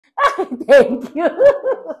Thank you.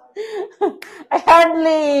 I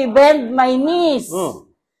hardly bend my knees.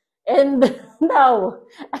 And now,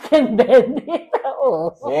 I can bend it.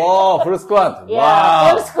 Oh, full squat. Yeah, Wow.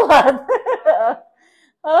 full squat.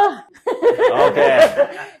 Oh. Okay.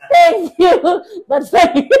 Thank you. But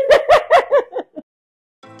thank you.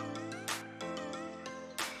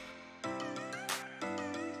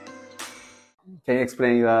 Can you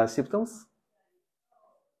explain your symptoms?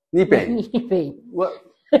 Knee pain. Knee pain. What?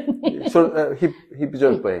 Hip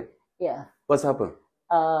joint pain. Yeah. What's happened?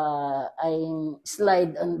 I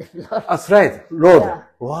slide on the floor. Ah, slide. Road. Yeah.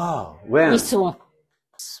 Wow. When? This one.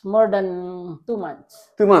 It's more than 2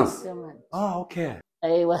 months. 2 months. 2 months. Ah, okay.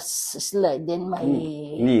 I was sliding my...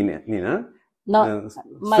 Knee, no? No,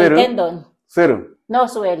 my swelling? tendon. Swelling? No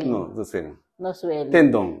swelling. No, the swelling. No swelling.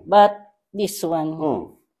 Tendon. But this one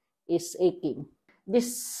is aching.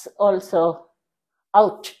 This also,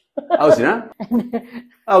 ouch. Ouch, na?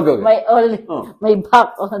 Okay. My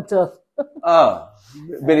back also. Ah,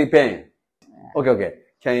 very pain. Okay.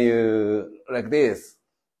 Can you like this?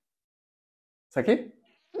 Sakit?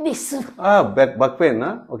 This one. Ah, back pain,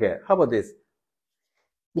 na? Okay. How about this?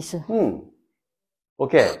 This one.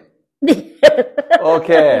 Okay.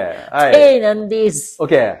 Okay. Pain on this.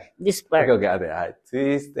 Okay. This part. Okay. I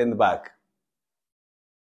twist and back.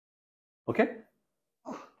 Okay?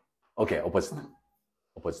 Okay, opposite.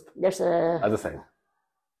 There's a... Other side.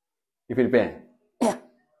 You feel pain? Yeah.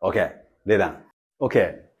 Okay. Lay down.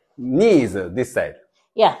 Okay. Knees this side.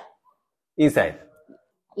 Yeah. Inside.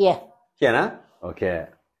 Yeah. Here, na? Okay.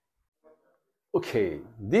 Okay.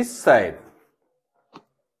 This side.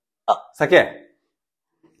 Sakit.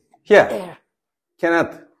 Here. There.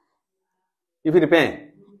 Cannot. You feel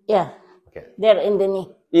pain? Yeah. Okay. There in the knee.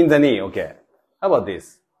 In the knee. Okay. How about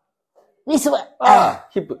this? This one.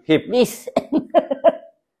 Hip. This.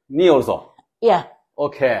 Knee also. Yeah.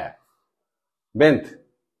 Okay. Bend.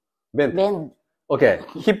 Okay.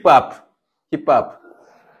 Hip up.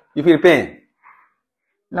 You feel pain?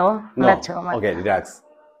 No, not so much. Okay, relax.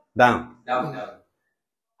 Down.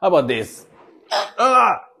 How about this?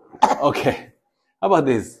 Okay. How about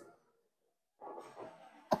this?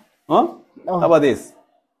 Huh? No. How about this?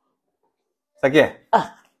 Sakit?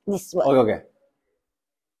 This one. Okay.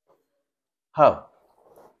 How?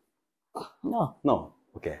 No.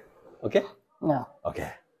 Okay. No.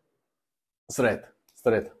 Okay. Straight.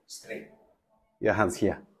 Your hands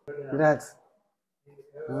here. Relax.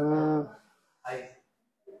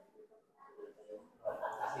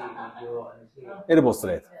 Elbow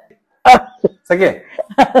straight. Sakit?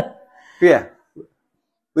 Here.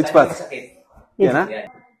 Which part? Here, na?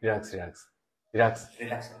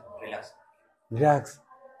 Relax.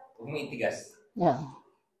 Huwag mo itigas. Yeah.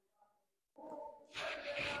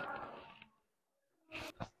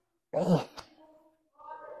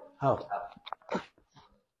 How?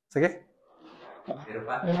 Sakit? Pero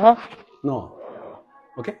pa? Yeah. No.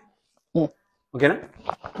 Okay? Yeah. Okay na?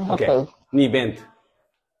 Okay. Okay. Knee bent.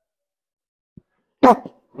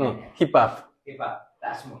 Hip up.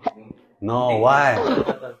 Taas mo. No, why?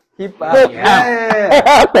 Hip up.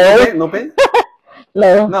 Yeah. Okay, no pain?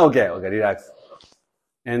 No. No, okay, relax.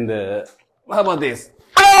 And how about this?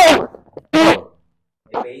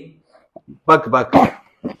 Pain? Back.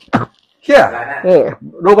 Here. Here.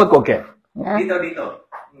 Low back, okay. Dito.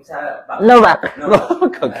 Sa back. No back. Low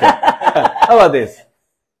back, okay. How about this?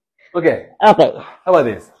 Okay. Okay. How about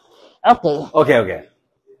this? Okay. Okay.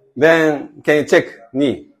 Then, can you check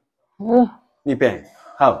knee? Knee pain.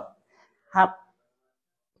 How? Half.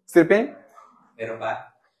 Still pain? Pero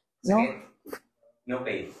pa? No. Sakit? No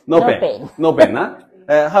pain. No pain, na?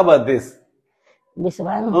 How about this? This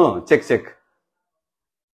one. Check.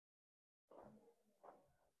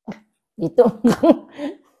 Dito.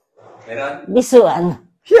 Meron? This one.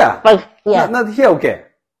 Here? Yeah. Not here, okay.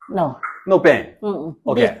 No. No pain.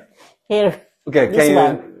 Okay. Here. Okay, This can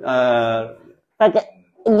one.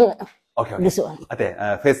 you... Okay. This one. Ate,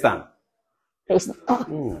 face down. Face.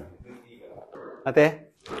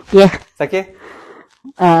 Ate, Yeah. sakit?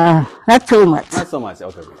 Not too much. Not so much.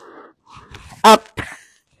 Okay. Up.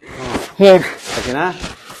 Here. Sakit na?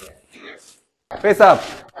 Face up.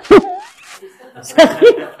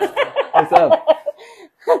 Sakit. Face up.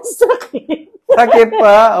 Sakit. Sakit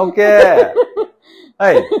pa? Okay.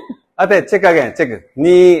 Hey, ate, check again. Check.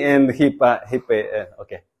 Knee and hip.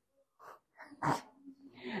 Okay.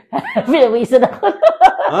 Pinawisan ako.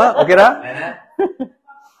 Okay na?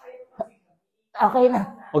 Okay na.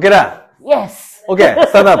 Okay na? Yes. Okay,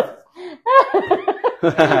 stand up.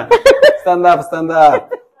 stand up.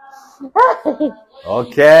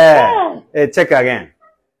 Okay. Check again.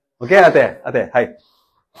 Okay, ate. Hi.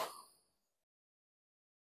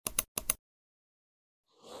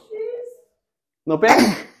 No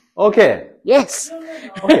pain? Okay. Yes.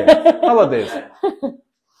 Okay. How about this?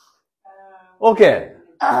 Okay.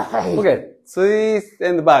 Ay. Okay. Twist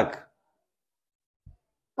and back.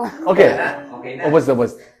 Okay. Okay na.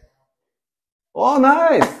 Opposite. Oh,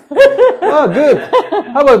 nice. Oh, good.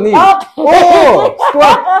 How about knee? Okay. Oh,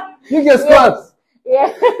 squat. You can squat.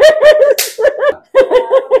 Yes.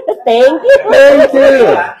 Thank you. Thank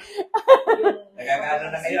you. Nagkakaano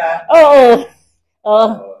na kayo ah. Oo. Oh.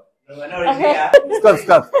 Really ah.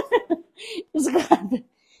 Squat. Squat.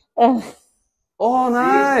 Oh,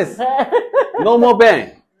 nice. No more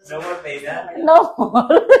pain. No more pain ah. No.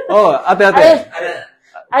 Oh, ate. Ano?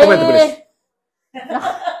 Comment, please.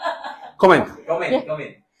 Comment.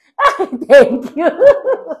 Comment. Thank you.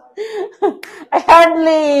 I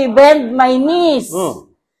hardly bend my knees.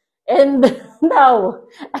 And now,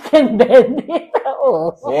 I can bend it.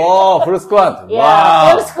 Oh, Oh, full squat. yeah,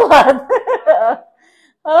 Wow. full squat.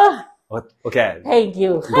 Oh, Okay. thank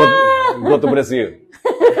you. God bless you.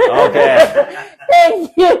 Okay.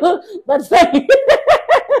 Thank you. But thank you.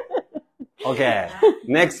 Okay.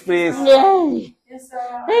 Next, please. Yeah.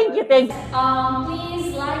 Thank you. Please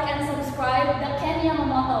like and subscribe the Ken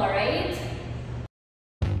Yamamoto, right?